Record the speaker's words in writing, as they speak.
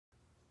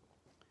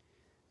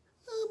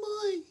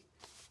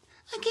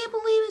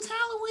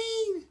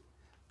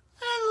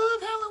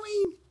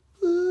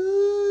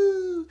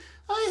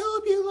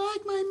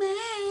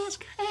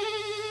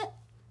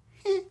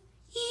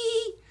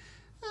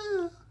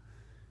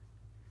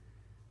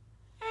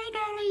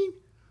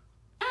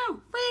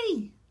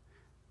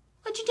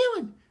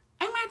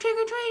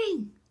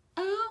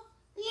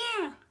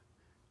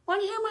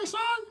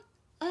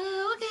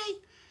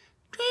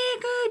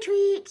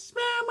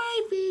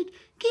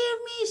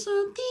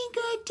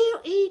good to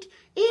eat.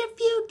 If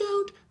you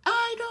don't,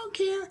 I don't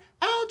care.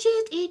 I'll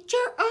just eat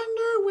your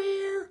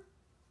underwear.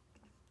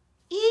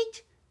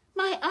 Eat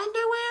my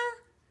underwear?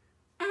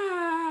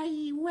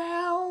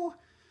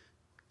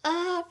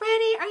 Well,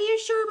 Freddy, are you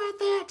sure about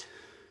that?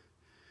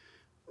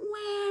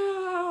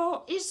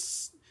 Well,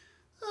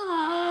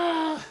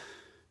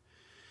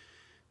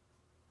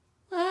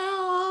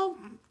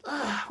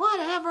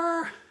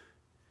 whatever.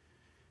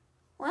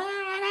 Well,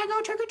 I gotta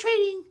go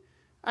trick-or-treating.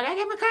 I gotta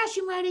get my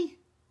costume ready.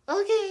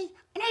 Okay,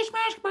 a nice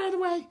mask, by the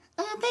way.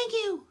 Thank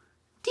you.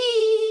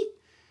 Tee.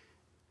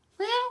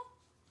 Well,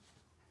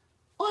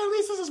 or at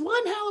least this is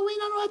one Halloween